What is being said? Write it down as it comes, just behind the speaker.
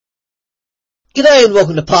G'day and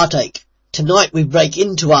welcome to Partake. Tonight we break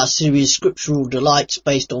into our series Scriptural Delights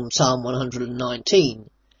based on Psalm 119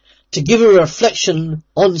 to give a reflection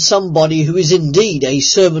on somebody who is indeed a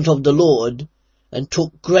servant of the Lord and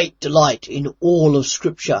took great delight in all of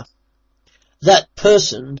Scripture. That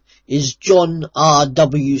person is John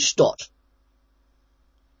R.W. Stott.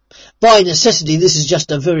 By necessity, this is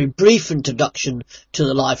just a very brief introduction to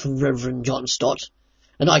the life of Reverend John Stott,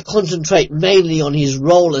 and I concentrate mainly on his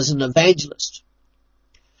role as an evangelist.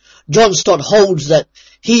 John Stott holds that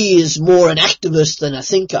he is more an activist than a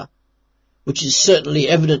thinker, which is certainly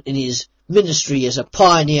evident in his ministry as a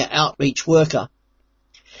pioneer outreach worker.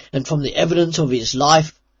 And from the evidence of his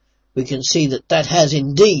life, we can see that has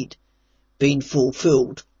indeed been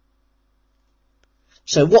fulfilled.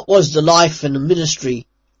 So what was the life and the ministry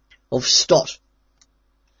of Stott?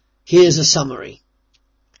 Here's a summary.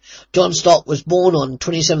 John Stott was born on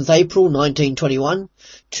 27th April 1921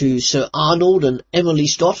 to Sir Arnold and Emily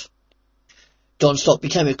Stott. John Stott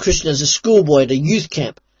became a Christian as a schoolboy at a youth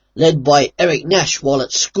camp led by Eric Nash while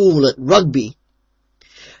at school at Rugby.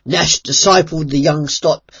 Nash discipled the young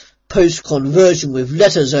Stott post-conversion with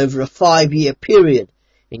letters over a 5-year period,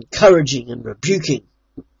 encouraging and rebuking.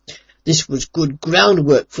 This was good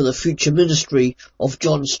groundwork for the future ministry of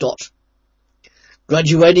John Stott.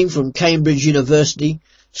 Graduating from Cambridge University,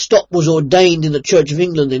 Stott was ordained in the Church of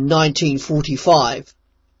England in 1945.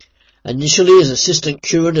 Initially as assistant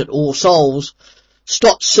curate at All Souls,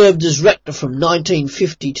 Stott served as rector from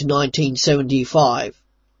 1950 to 1975,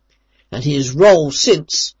 and his role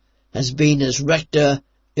since has been as rector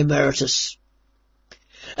emeritus.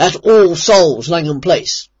 At All Souls, Langham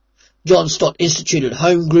Place, John Stott instituted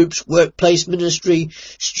home groups, workplace ministry,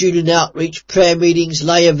 student outreach, prayer meetings,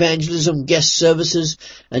 lay evangelism, guest services,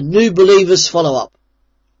 and new believers follow-up.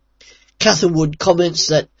 Catherwood comments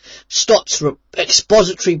that Stott's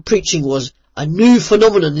expository preaching was a new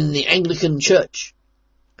phenomenon in the Anglican Church.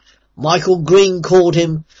 Michael Green called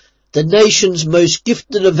him the nation's most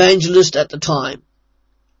gifted evangelist at the time.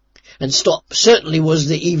 And Stott certainly was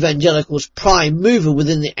the evangelicals' prime mover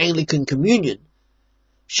within the Anglican Communion,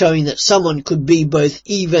 showing that someone could be both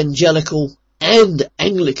evangelical and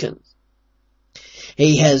Anglican.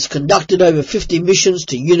 He has conducted over 50 missions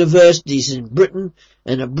to universities in Britain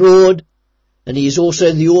and abroad, and he is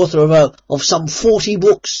also the author of some 40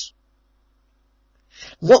 books.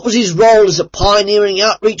 What was his role as a pioneering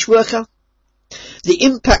outreach worker? The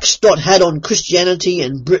impact Stott had on Christianity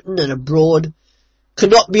in Britain and abroad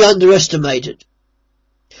cannot be underestimated.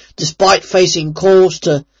 Despite facing calls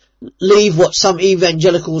to leave what some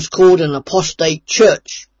evangelicals called an apostate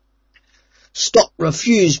church, Stott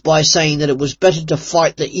refused by saying that it was better to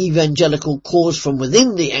fight the evangelical cause from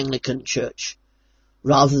within the Anglican Church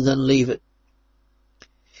rather than leave it.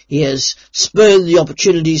 He has spurned the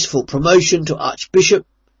opportunities for promotion to Archbishop.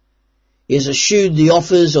 He has eschewed the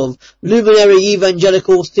offers of luminary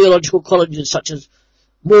evangelical theological colleges such as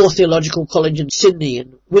Moore Theological College in Sydney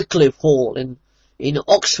and Wycliffe Hall in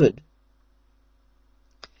Oxford.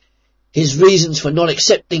 His reasons for not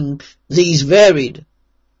accepting these varied.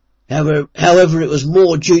 However, it was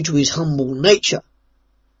more due to his humble nature,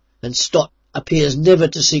 and Stott appears never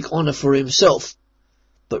to seek honour for himself,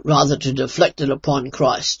 but rather to deflect it upon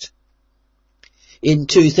Christ. In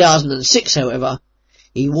 2006, however,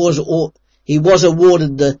 he was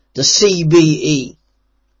awarded the CBE.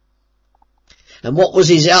 And what was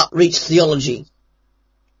his outreach theology?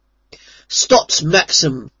 Stott's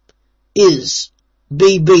maxim is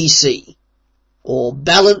BBC, or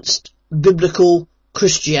Balanced Biblical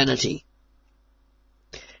Christianity.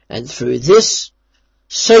 And through this,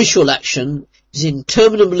 social action is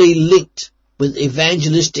interminably linked with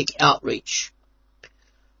evangelistic outreach.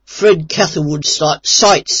 Fred Catherwood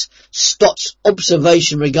cites Stott's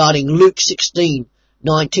observation regarding Luke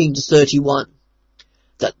 16:19-31,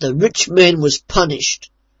 that the rich man was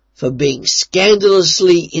punished for being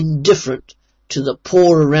scandalously indifferent to the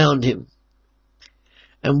poor around him.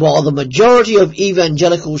 And while the majority of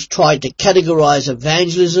evangelicals tried to categorize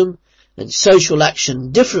evangelism and social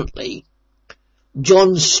action differently,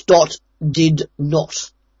 John Stott did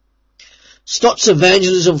not. Stott's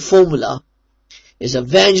evangelism formula is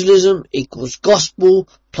evangelism equals gospel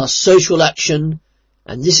plus social action,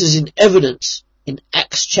 and this is in evidence in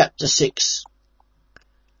Acts chapter 6.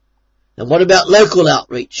 And what about local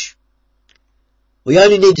outreach? We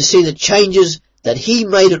only need to see the changes that he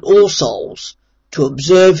made at All Souls to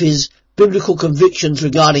observe his biblical convictions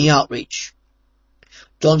regarding outreach.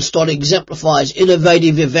 John Stott exemplifies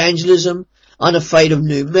innovative evangelism, unafraid of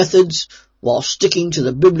new methods, while sticking to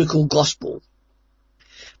the biblical gospel.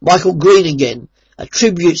 Michael Green again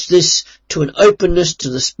attributes this to an openness to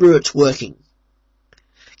the Spirit's working.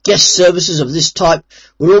 Guest services of this type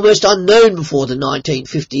were almost unknown before the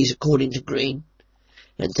 1950s, according to Green,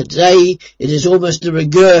 and today it is almost de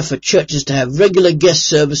rigueur for churches to have regular guest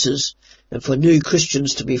services and for new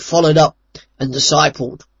Christians to be followed up and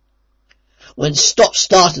discipled. When Stott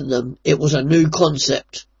started them, it was a new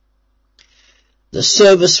concept. The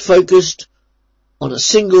service focused on a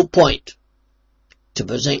single point: to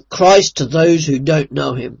present Christ to those who don't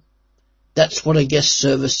know him. That's what a guest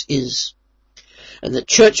service is. And the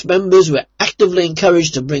church members were actively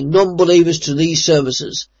encouraged to bring non-believers to these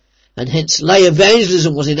services, and hence lay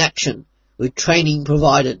evangelism was in action, with training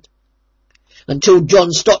provided. Until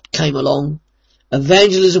John Stott came along,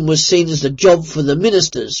 evangelism was seen as the job for the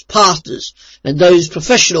ministers, pastors, and those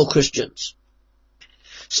professional Christians.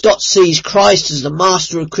 Stott sees Christ as the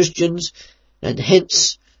master of Christians, and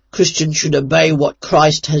hence Christians should obey what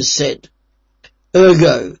Christ has said.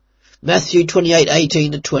 Ergo, Matthew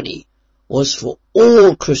 28:18-20 was for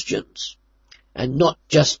all Christians, and not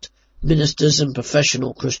just ministers and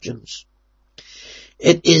professional Christians.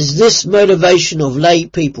 It is this motivation of lay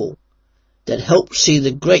people that helps see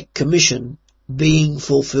the Great Commission being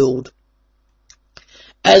fulfilled.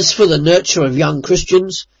 As for the nurture of young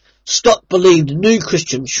Christians, Stott believed new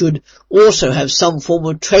Christians should also have some form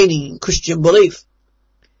of training in Christian belief.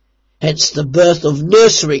 Hence the birth of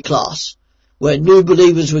nursery class, where new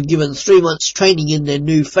believers were given 3 months training in their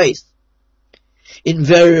new faith.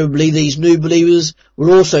 Invariably, these new believers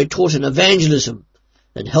were also taught in evangelism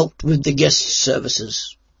and helped with the guest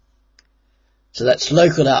services. So that's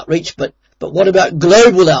local outreach, but what about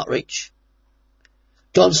global outreach?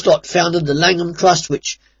 John Stott founded the Langham Trust,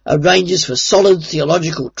 which arranges for solid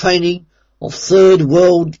theological training of Third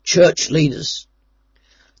World church leaders.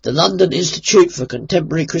 The London Institute for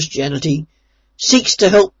Contemporary Christianity seeks to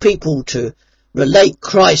help people to relate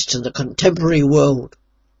Christ to the contemporary world.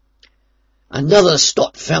 Another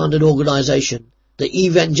Stott-founded organisation, the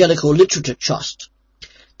Evangelical Literature Trust,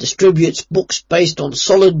 distributes books based on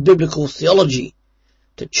solid biblical theology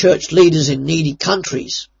to church leaders in needy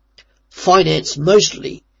countries, financed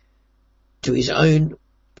mostly to his own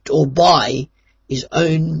or by his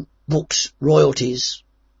own books' royalties.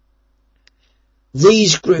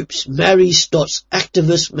 These groups marry Stott's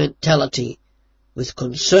activist mentality with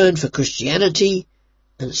concern for Christianity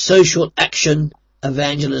and social action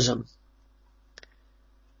evangelism.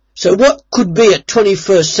 So what could be a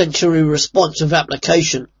 21st century responsive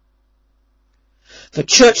application? For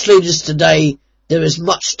church leaders today, there is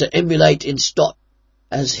much to emulate in Stott,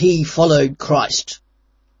 as he followed Christ.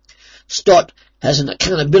 Stott has an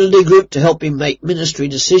accountability group to help him make ministry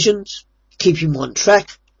decisions, keep him on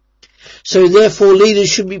track. So therefore leaders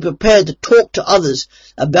should be prepared to talk to others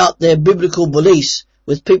about their biblical beliefs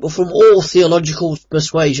with people from all theological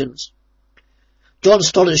persuasions. John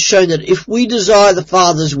Stott has shown that if we desire the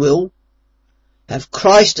Father's will, have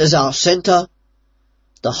Christ as our centre,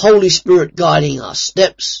 the Holy Spirit guiding our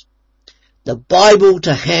steps, the Bible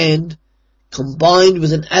to hand, combined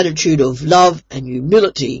with an attitude of love and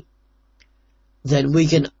humility, then we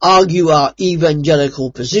can argue our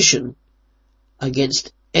evangelical position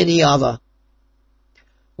against any other.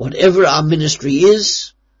 Whatever our ministry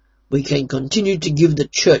is, we can continue to give the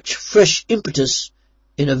church fresh impetus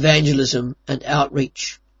in evangelism and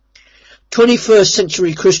outreach. 21st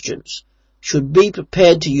century Christians should be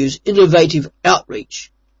prepared to use innovative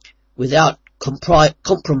outreach without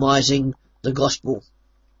compromising the gospel.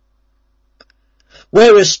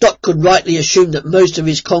 Whereas Stott could rightly assume that most of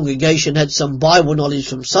his congregation had some Bible knowledge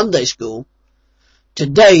from Sunday school,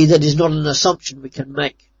 today that is not an assumption we can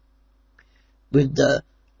make. With the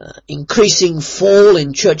increasing fall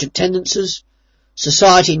in church attendances,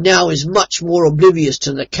 society now is much more oblivious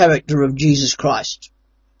to the character of Jesus Christ.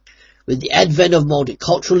 With the advent of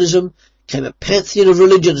multiculturalism came a pantheon of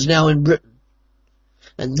religions now in Britain,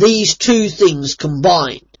 and these two things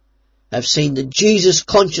combined have seen the Jesus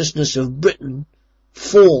consciousness of Britain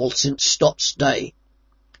fall since Stott's day.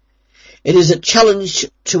 It is a challenge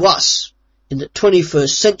to us in the 21st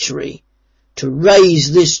century to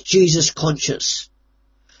raise this Jesus conscious.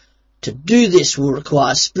 To do this will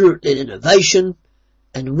require spirit-led innovation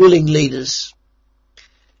and willing leaders.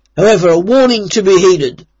 However, a warning to be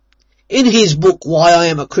heeded. In his book, Why I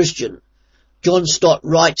Am a Christian, John Stott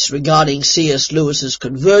writes regarding C.S. Lewis's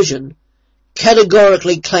conversion,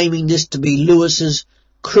 categorically claiming this to be Lewis's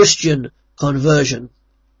Christian conversion.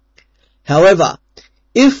 However,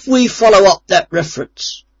 if we follow up that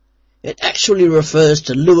reference, it actually refers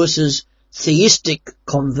to Lewis's theistic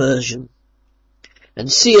conversion.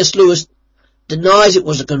 And C.S. Lewis denies it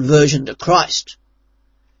was a conversion to Christ.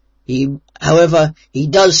 However, he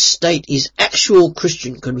does state his actual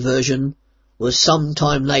Christian conversion was some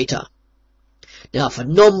time later. Now, if a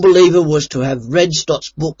non-believer was to have read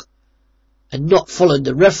Stott's book and not followed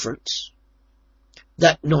the reference,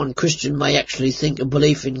 that non-Christian may actually think a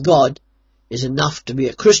belief in God is enough to be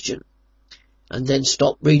a Christian, and then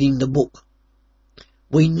stop reading the book.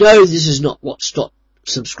 We know this is not what Stott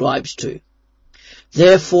subscribes to.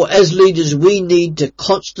 Therefore, as leaders, we need to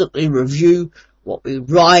constantly review what we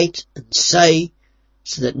write and say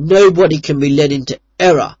so that nobody can be led into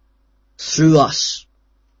error through us.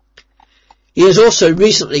 He has also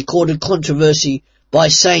recently courted controversy by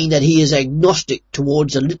saying that he is agnostic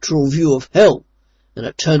towards a literal view of hell and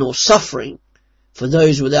eternal suffering for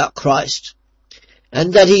those without Christ,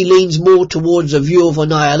 and that he leans more towards a view of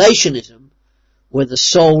annihilationism, where the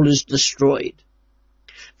soul is destroyed.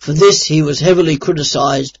 For this he was heavily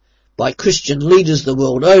criticized by Christian leaders the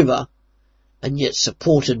world over, and yet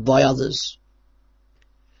supported by others.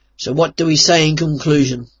 So what do we say in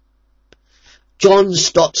conclusion? John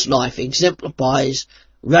Stott's life exemplifies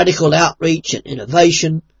radical outreach and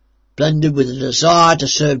innovation, blended with a desire to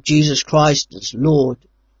serve Jesus Christ as Lord.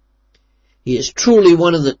 He is truly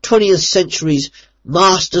one of the 20th century's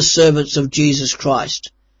master servants of Jesus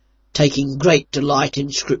Christ, taking great delight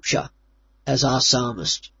in Scripture, as our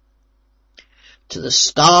psalmist. To the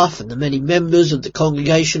staff and the many members of the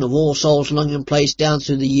congregation of All Souls Langham Place down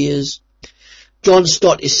through the years, John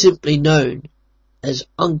Stott is simply known as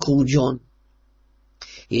Uncle John.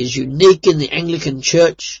 He is unique in the Anglican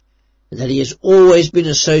Church, and that he has always been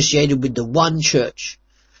associated with the one church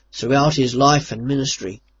throughout his life and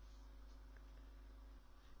ministry.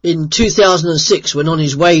 In 2006, when on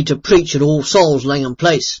his way to preach at All Souls Langham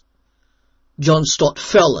Place, John Stott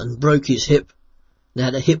fell and broke his hip and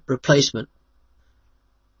had a hip replacement.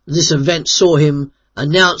 This event saw him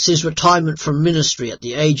announce his retirement from ministry at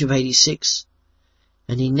the age of 86,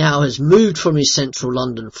 and he now has moved from his central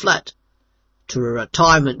London flat to a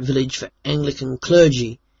retirement village for Anglican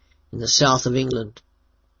clergy in the south of England.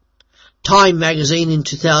 Time magazine in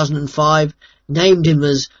 2005 named him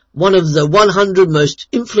as one of the 100 most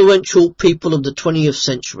influential people of the 20th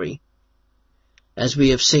century. As we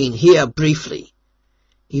have seen here briefly,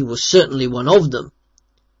 he was certainly one of them,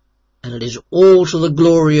 and it is all to the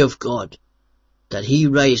glory of God that he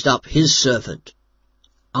raised up his servant,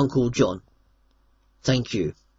 Uncle John. Thank you.